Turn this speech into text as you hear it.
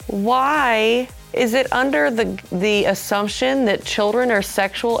Why is it under the assumption that children are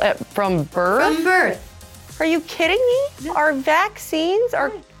sexual from birth? From birth. Are you kidding me? No. Our vaccines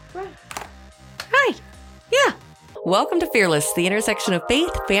are... Right. Yeah. Welcome to Fearless, the intersection of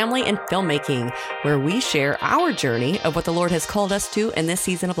faith, family, and filmmaking, where we share our journey of what the Lord has called us to in this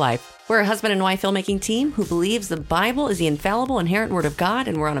season of life. We're a husband and wife filmmaking team who believes the Bible is the infallible, inerrant word of God,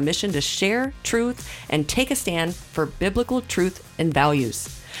 and we're on a mission to share truth and take a stand for biblical truth and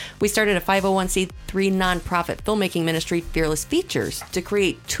values. We started a 501c3 nonprofit filmmaking ministry, Fearless Features, to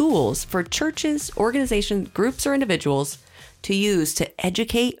create tools for churches, organizations, groups, or individuals to use to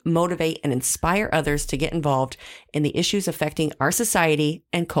educate, motivate, and inspire others to get involved in the issues affecting our society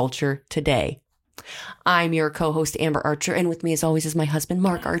and culture today. I'm your co-host, Amber Archer, and with me as always is my husband,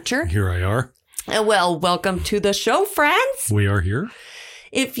 Mark Archer. Here I are. Well, welcome to the show, friends. We are here.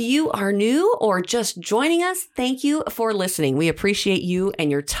 If you are new or just joining us, thank you for listening. We appreciate you and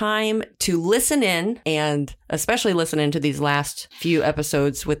your time to listen in, and especially listen into these last few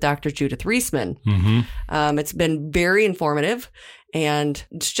episodes with Dr. Judith Reisman. Mm-hmm. It's been very informative, and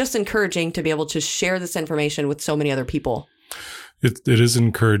it's just encouraging to be able to share this information with so many other people. It is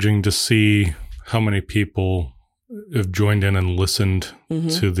encouraging to see how many people have joined in and listened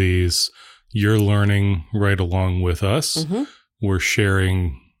to these. You're learning right along with us. Mm-hmm. We're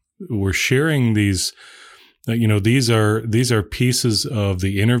sharing these, these are pieces of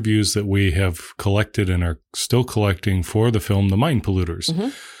the interviews that we have collected and are still collecting for the film, The Mind Polluters. Mm-hmm.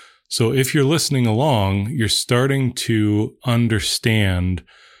 So if you're listening along, you're starting to understand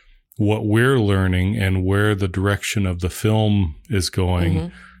what we're learning and where the direction of the film is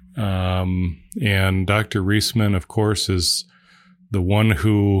going. And Dr. Reisman, of course, is the one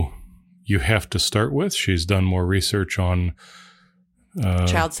who you have to start with. She's done more research on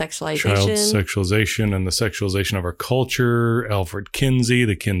child sexualization and the sexualization of our culture. Alfred Kinsey,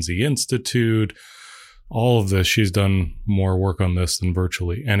 the Kinsey Institute, all of this. She's done more work on this than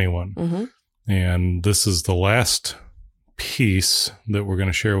virtually anyone. Mm-hmm. And this is the last piece that we're going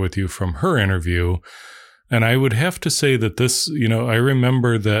to share with you from her interview. And I would have to say that this, I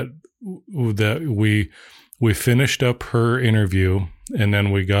remember that we finished up her interview and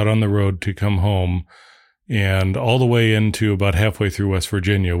then we got on the road to come home. And all the way into about halfway through West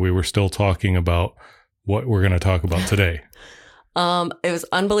Virginia, we were still talking about what we're going to talk about today. It was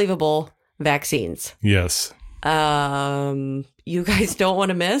unbelievable. Vaccines. Yes. You guys don't want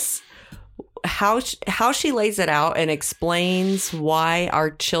to miss how she lays it out and explains why our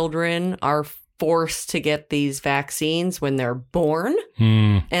children are forced to get these vaccines when they're born.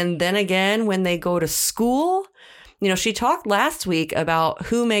 And then again, when they go to school. She talked last week about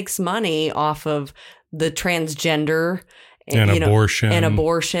who makes money off of the transgender and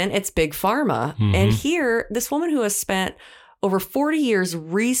abortion. It's Big Pharma. And here, this woman who has spent over 40 years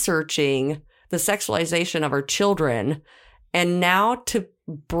researching the sexualization of our children, and now to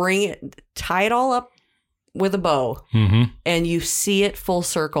tie it all up with a bow, and you see it full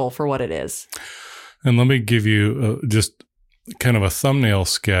circle for what it is. And let me give you just kind of a thumbnail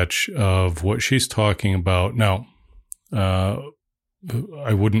sketch of what she's talking about. Now, I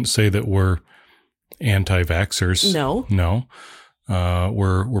wouldn't say that we're anti-vaxxers. No.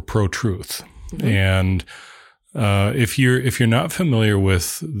 We're pro-truth. And if you're not familiar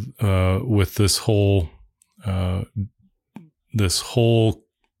with this whole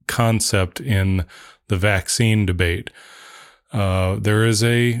concept in the vaccine debate, there is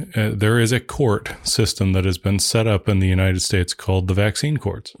a court system that has been set up in the United States called the vaccine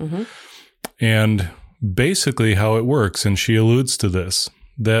courts. And basically how it works, and she alludes to this,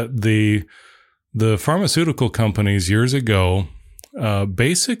 that the pharmaceutical companies years ago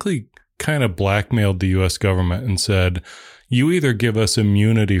basically kind of blackmailed the U.S. government and said, you either give us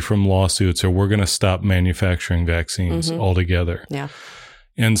immunity from lawsuits or we're going to stop manufacturing vaccines altogether. Yeah.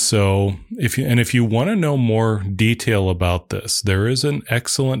 And so if you want to know more detail about this, there is an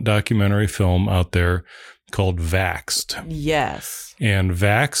excellent documentary film out there called Vaxxed. Yes. And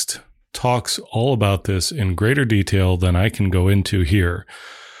Vaxxed talks all about this in greater detail than I can go into here.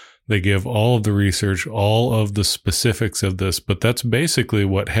 They give all of the research, all of the specifics of this, but that's basically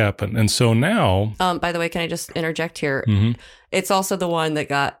what happened. And so now... by the way, can I just interject here? It's also the one that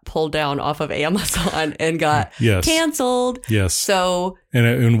got pulled down off of Amazon and got canceled. Yes. So...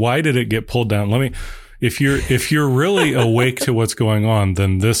 And why did it get pulled down? If you're really awake to what's going on,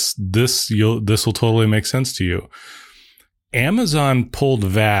 then this will totally make sense to you. Amazon pulled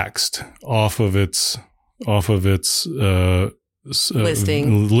Vaxxed off of its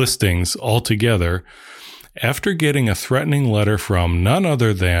listings altogether after getting a threatening letter from none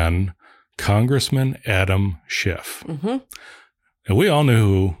other than Congressman Adam Schiff. And we all knew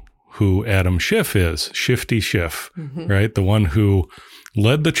who who Adam Schiff is, Shifty Schiff, right? The one who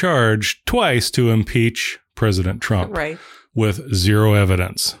led the charge twice to impeach President Trump Right. with zero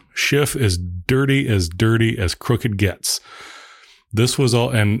evidence. Schiff is dirty as crooked gets. This was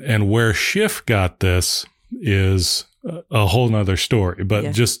all, and where Schiff got this is a whole nother story,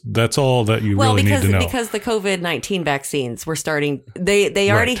 but just that's all that you really need to know. Because the COVID-19 vaccines were starting,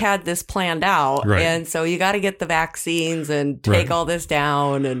 they already had this planned out. Right. And so you got to get the vaccines and take all this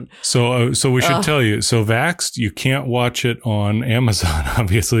down. And so we should tell you, so Vaxxed, you can't watch it on Amazon.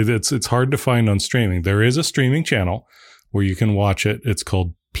 Obviously, it's hard to find on streaming. There is a streaming channel where you can watch it. It's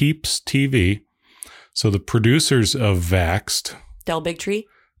called Peeps TV. So the producers of Vaxxed, Del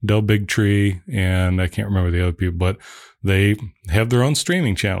Bigtree, and I can't remember the other people, but they have their own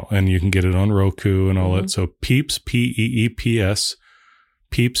streaming channel and you can get it on Roku and all that. So Peeps, Peeps,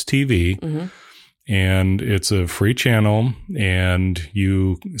 Peeps TV. And it's a free channel and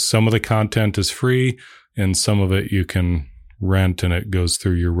some of the content is free and some of it you can rent and it goes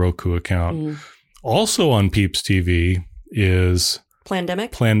through your Roku account. Also on Peeps TV is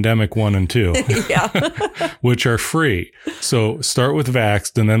Plandemic 1 and 2, which are free. So start with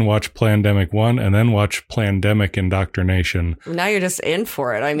Vaxxed and then watch Plandemic 1 and then watch Plandemic Indoctrination. Now you're just in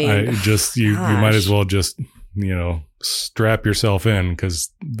for it. I mean, you might as well just, strap yourself in because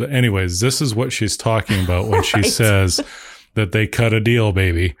anyways, this is what she's talking about when she says that they cut a deal,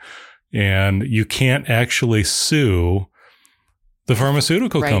 baby. And you can't actually sue the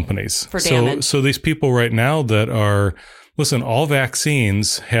pharmaceutical companies for damage. So these people right now that are, listen, all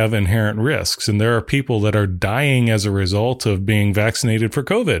vaccines have inherent risks, and there are people that are dying as a result of being vaccinated for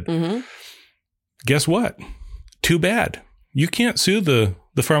COVID. Guess what? Too bad. You can't sue the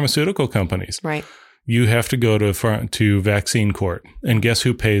pharmaceutical companies. Right. You have to go to vaccine court. And guess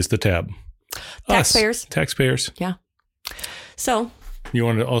who pays the tab? Taxpayers. Us. Taxpayers. Yeah. So you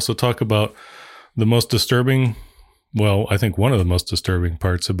want to also talk about the most disturbing, well, I think one of the most disturbing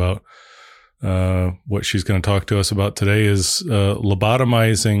parts about what she's going to talk to us about today is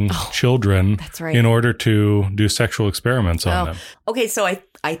lobotomizing children in order to do sexual experiments on them. Okay, so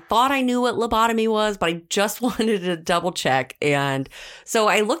I thought I knew what lobotomy was, but I just wanted to double check. And so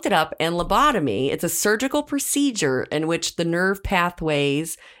I looked it up, and lobotomy, it's a surgical procedure in which the nerve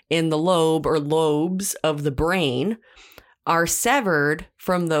pathways in the lobe or lobes of the brain are severed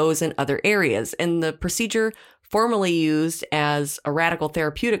from those in other areas. And the procedure formerly used as a radical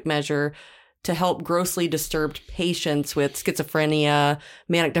therapeutic measure to help grossly disturbed patients with schizophrenia,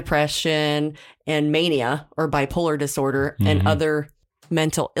 manic depression, and mania or bipolar disorder and other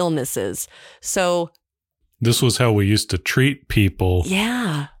mental illnesses. So this was how we used to treat people.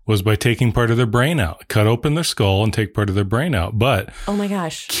 Yeah. Was by taking part of their brain out, cut open their skull and take part of their brain out. But oh my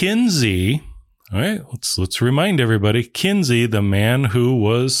gosh, Kinsey, all right, let's remind everybody, Kinsey, the man who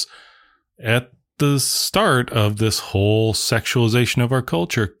was at the start of this whole sexualization of our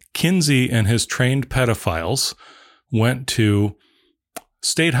culture, Kinsey and his trained pedophiles went to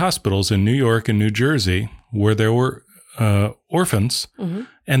state hospitals in New York and New Jersey where there were orphans,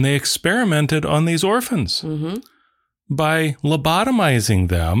 and they experimented on these orphans by lobotomizing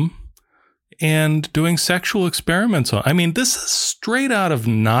them and doing sexual experiments on. I mean, this is straight out of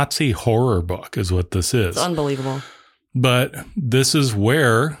Nazi horror book is what this is. It's unbelievable. But this is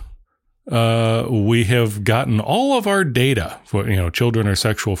where we have gotten all of our data for, children are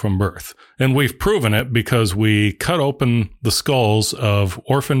sexual from birth. And we've proven it because we cut open the skulls of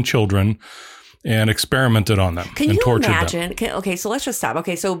orphan children and experimented on them and tortured them. Can you imagine? Okay, so let's just stop.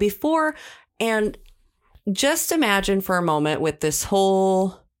 Okay, so before, and just imagine for a moment with this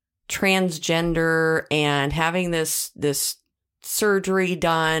whole transgender and having this surgery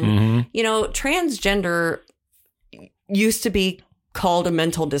done, transgender used to be called a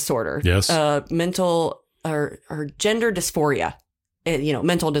mental disorder. Yes. Mental or gender dysphoria,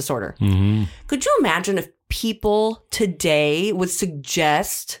 mental disorder. Could you imagine if people today would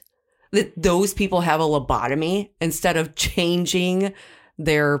suggest that those people have a lobotomy instead of changing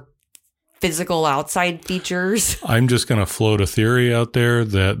their physical outside features? I'm just going to float a theory out there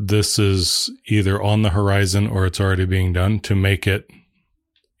that this is either on the horizon or it's already being done to make it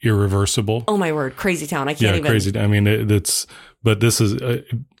irreversible. Oh my word. Crazy town. I can't even. Crazy. I mean, but this is,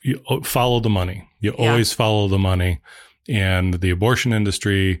 you follow the money. You always follow the money. And the abortion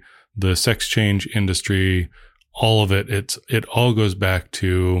industry, the sex change industry, all of it, it all goes back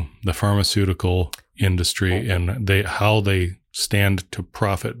to the pharmaceutical industry and how they stand to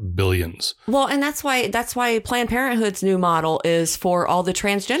profit billions. Well, and that's why Planned Parenthood's new model is for all the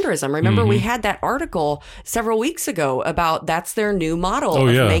transgenderism. Remember, we had that article several weeks ago about that's their new model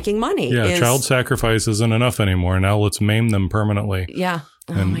of making money. Yeah, child sacrifice isn't enough anymore. Now let's maim them permanently. Yeah.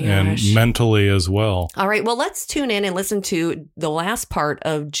 and mentally as well. All right. Well, let's tune in and listen to the last part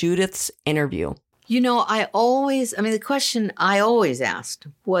of Judith's interview. The question I always asked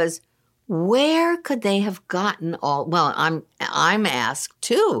was, where could they have gotten I'm asked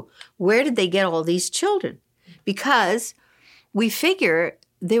too, where did they get all these children? Because we figure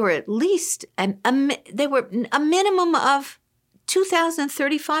there were at least a minimum of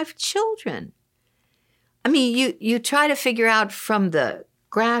 2,035 children. I mean, you try to figure out from the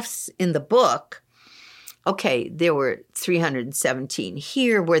graphs in the book, okay, there were 317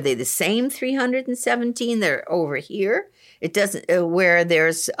 here. Were they the same 317? They're over here. It doesn't, where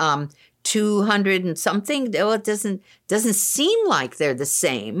there's 200 and something. Oh, it doesn't seem like they're the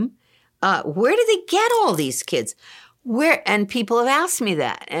same. Where do they get all these kids? And people have asked me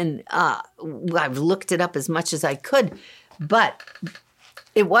that, and I've looked it up as much as I could, but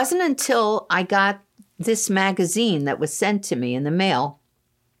it wasn't until I got this magazine that was sent to me in the mail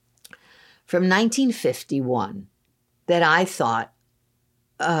from 1951 that I thought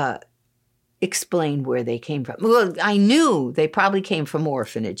explained where they came from. Well, I knew they probably came from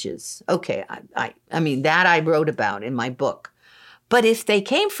orphanages. Okay, I mean, that I wrote about in my book. But if they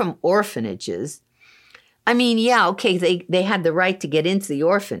came from orphanages, I mean, yeah, okay, they had the right to get into the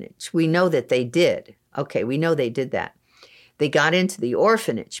orphanage. We know that they did. Okay, we know they did that. They got into the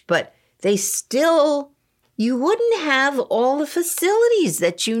orphanage, but they still, you wouldn't have all the facilities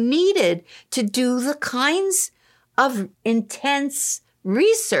that you needed to do the kinds of intense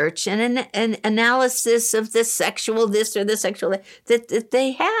research and an analysis of the sexual this or the sexual that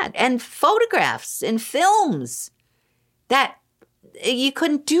they had, and photographs and films that you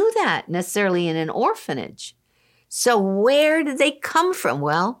couldn't do that necessarily in an orphanage. So where did they come from?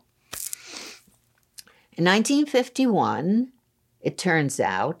 Well, in 1951, it turns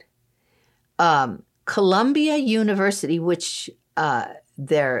out, Columbia University, which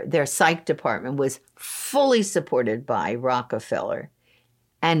their psych department was fully supported by Rockefeller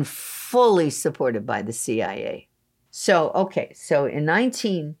and fully supported by the CIA. So in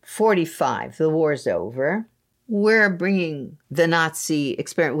 1945, the war's over. We're bringing the Nazi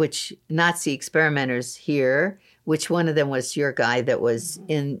experimenters here, which one of them was your guy that was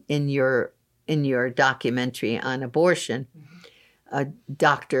in your documentary on abortion. A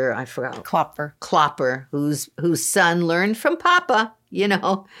doctor, I forgot. Klopper, whose son learned from Papa,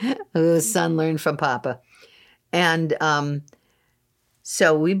 whose son learned from Papa. And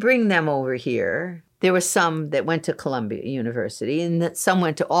so we bring them over here. There were some that went to Columbia University, and that some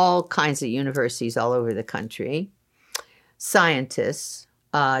went to all kinds of universities all over the country, scientists,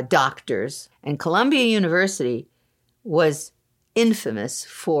 doctors. And Columbia University was infamous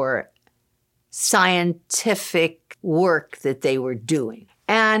for scientific work that they were doing.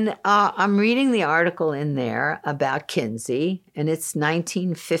 And I'm reading the article in there about Kinsey, and it's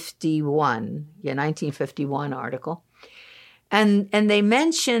 1951 article. And they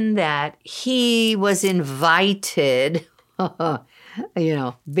mention that he was invited,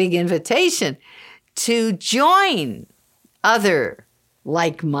 big invitation, to join other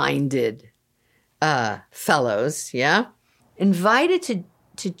like-minded fellows, invited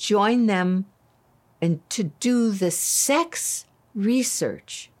to join them and to do the sex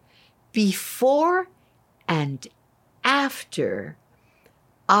research before and after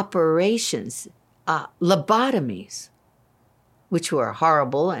operations, lobotomies, which were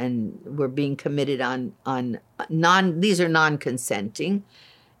horrible and were being committed these are non-consenting,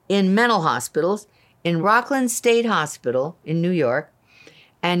 in mental hospitals, in Rockland State Hospital in New York,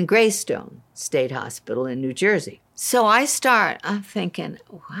 and Greystone State Hospital in New Jersey. So I'm thinking,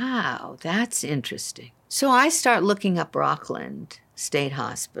 wow, that's interesting. So I start looking up Rockland State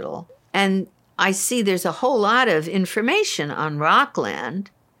Hospital, and I see there's a whole lot of information on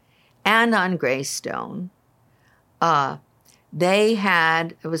Rockland and on Greystone. It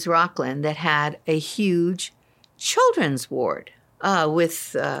was Rockland that had a huge children's ward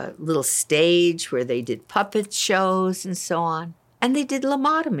with a little stage where they did puppet shows and so on. And they did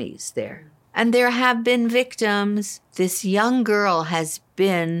lobotomies there. And there have been victims. This young girl has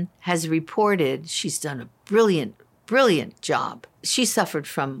reported she's done a brilliant, brilliant job. She suffered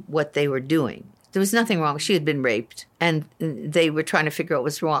from what they were doing. There was nothing wrong. She had been raped, and they were trying to figure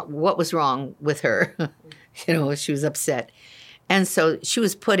out what was wrong with her. She was upset. And so she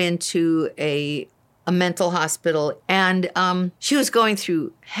was put into a mental hospital, and she was going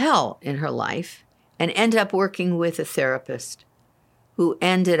through hell in her life and ended up working with a therapist who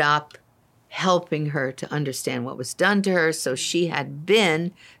ended up helping her to understand what was done to her. So she had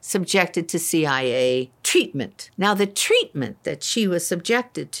been subjected to CIA treatment. Now, the treatment that she was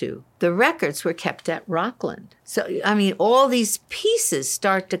subjected to, the records were kept at Rockland. So, I mean, all these pieces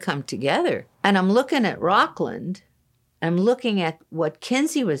start to come together. And I'm looking at Rockland. I'm looking at what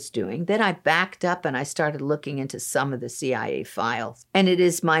Kinsey was doing. Then I backed up and I started looking into some of the CIA files. And it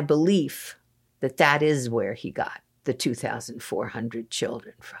is my belief that that is where he got the 2,400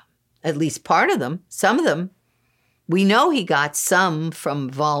 children from. At least part of them, some of them. We know he got some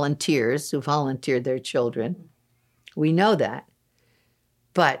from volunteers who volunteered their children. We know that.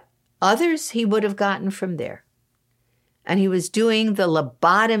 But others he would have gotten from there. And he was doing the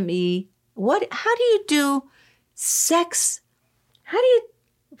lobotomy. How do you do sex? How do you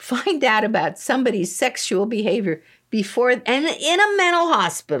find out about somebody's sexual behavior before, and in a mental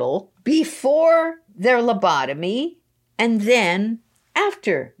hospital, before their lobotomy, and then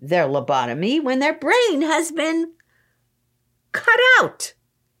after their lobotomy, when their brain has been cut out?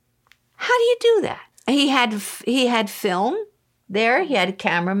 How do you do that? He had film there. He had a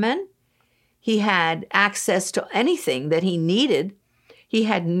cameraman. He had access to anything that he needed. He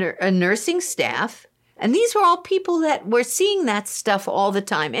had a nursing staff. And these were all people that were seeing that stuff all the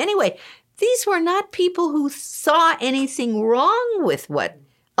time. Anyway, these were not people who saw anything wrong with what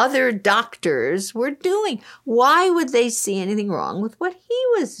other doctors were doing. Why would they see anything wrong with what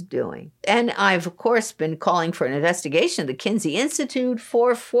he was doing? And I've, of course, been calling for an investigation of the Kinsey Institute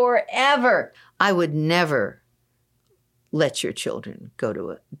for forever. I would never let your children go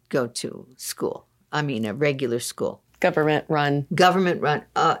to school. I mean, a regular school. Government run.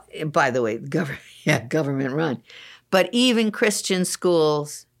 By the way, government run. But even Christian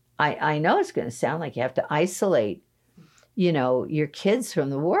schools, I know it's going to sound like you have to isolate, your kids from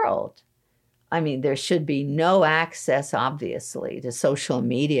the world. I mean, there should be no access, obviously, to social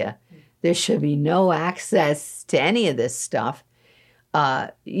media. There should be no access to any of this stuff.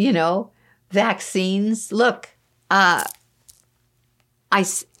 Vaccines. Look, one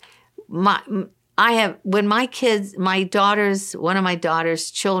of my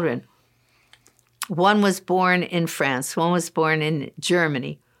daughter's children, one was born in France, one was born in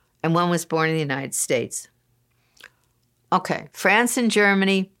Germany, and one was born in the United States. Okay, France and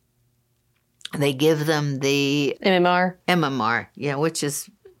Germany, they give them the MMR, yeah, which is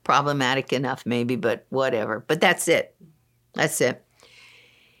problematic enough maybe, but whatever. But that's it.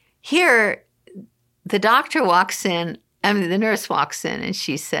 Here, the doctor walks in, the nurse walks in and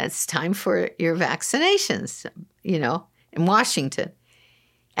she says, "Time for your vaccinations," in Washington.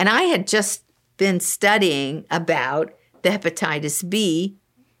 And I had just been studying about the hepatitis B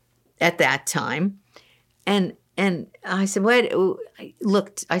at that time. And I said,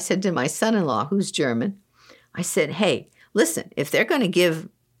 I said to my son-in-law, who's German, I said, "Hey, listen, if they're going to give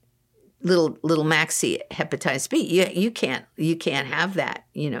little Maxie hepatitis B, you can't have that.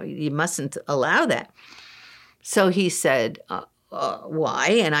 You mustn't allow that." So he said,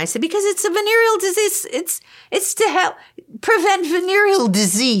 "Why?" And I said, "Because it's a venereal disease. It's to help prevent venereal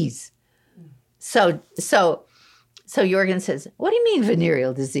disease." So Jorgen says, "What do you mean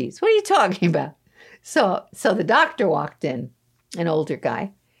venereal disease? What are you talking about?" So the doctor walked in, an older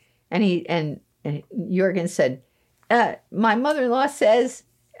guy, and Jorgen said, "My mother-in-law says,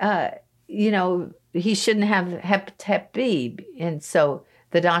 he shouldn't have hep B." And so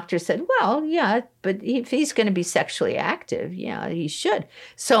the doctor said, "Well, yeah, but if he's going to be sexually active, yeah, he should."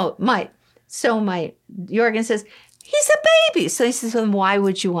 So my Jorgen says, "He's a baby." So he says, "Then why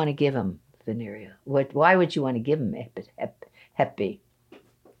would you want to give him venereal? Why would you want to give him hep B?"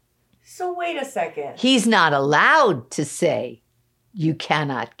 So wait a second. He's not allowed to say you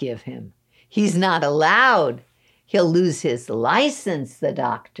cannot give him. He's not allowed. He'll lose his license, the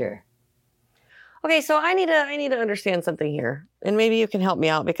doctor. Okay, so I need to understand something here. And maybe you can help me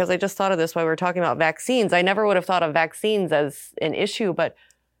out, because I just thought of this while we were talking about vaccines. I never would have thought of vaccines as an issue, but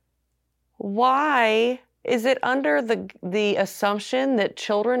why is it under the assumption that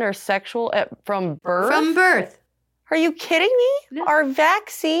children are sexual from birth? From birth. Are you kidding me? No. Are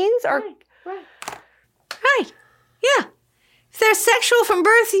vaccines Right. Yeah. If they're sexual from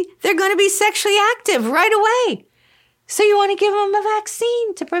birth, they're going to be sexually active right away. So you want to give them a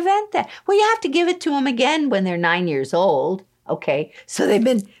vaccine to prevent that. Well, you have to give it to them again when they're 9 years old. Okay. So they've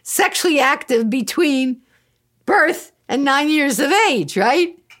been sexually active between birth and 9 years of age,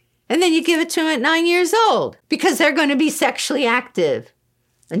 right? And then you give it to them at 9 years old because they're going to be sexually active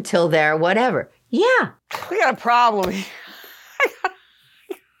until they're whatever. Yeah. We got a problem here.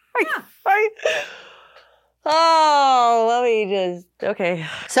 Let me just, okay.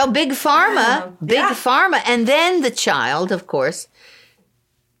 So big pharma, and then the child, of course,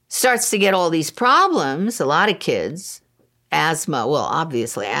 starts to get all these problems, a lot of kids, asthma, well,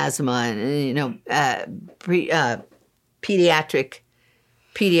 obviously asthma and, pediatric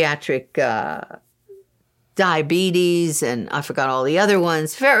diabetes, and I forgot all the other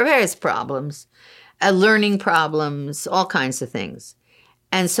ones, various problems, learning problems, all kinds of things.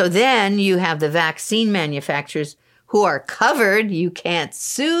 And so then you have the vaccine manufacturers who are covered. You can't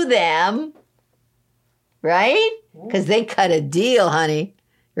sue them, right? Because they cut a deal, honey,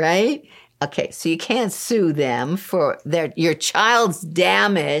 right? Okay, so you can't sue them for your child's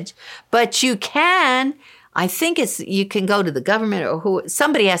damage, but you can. I think you can go to the government or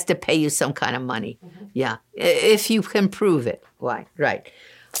somebody has to pay you some kind of money. Mm-hmm. Yeah, if you can prove it. Right.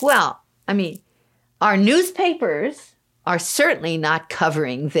 Well, I mean, our newspapers are certainly not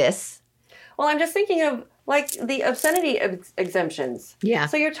covering this. Well, I'm just thinking of like the obscenity exemptions. Yeah.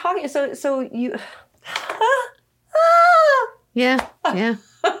 So you're talking, so you. Yeah.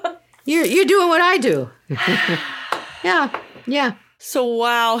 You're doing what I do. Yeah. So,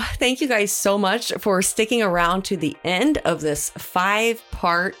 wow. Thank you guys so much for sticking around to the end of this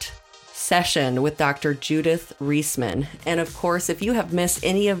 5-part session with Dr. Judith Reisman. And of course, if you have missed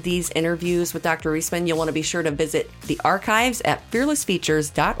any of these interviews with Dr. Reisman, you'll want to be sure to visit the archives at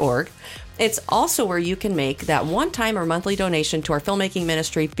fearlessfeatures.org. It's also where you can make that one-time or monthly donation to our filmmaking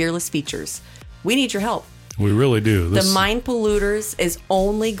ministry, Fearless Features. We need your help. We really do. The Mind Polluters is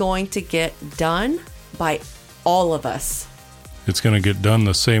only going to get done by all of us. It's going to get done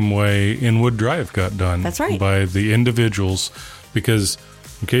the same way Inwood Drive got done. That's right. By the individuals, because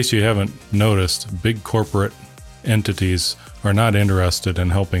in case you haven't noticed, big corporate entities are not interested in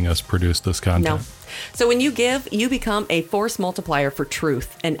helping us produce this content. No. So when you give, you become a force multiplier for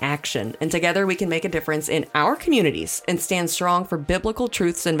truth and action. And together we can make a difference in our communities and stand strong for biblical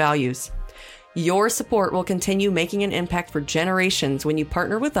truths and values. Your support will continue making an impact for generations when you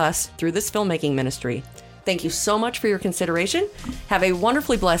partner with us through this filmmaking ministry. Thank you so much for your consideration. Have a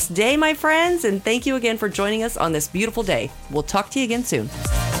wonderfully blessed day, my friends, and thank you again for joining us on this beautiful day. We'll talk to you again soon.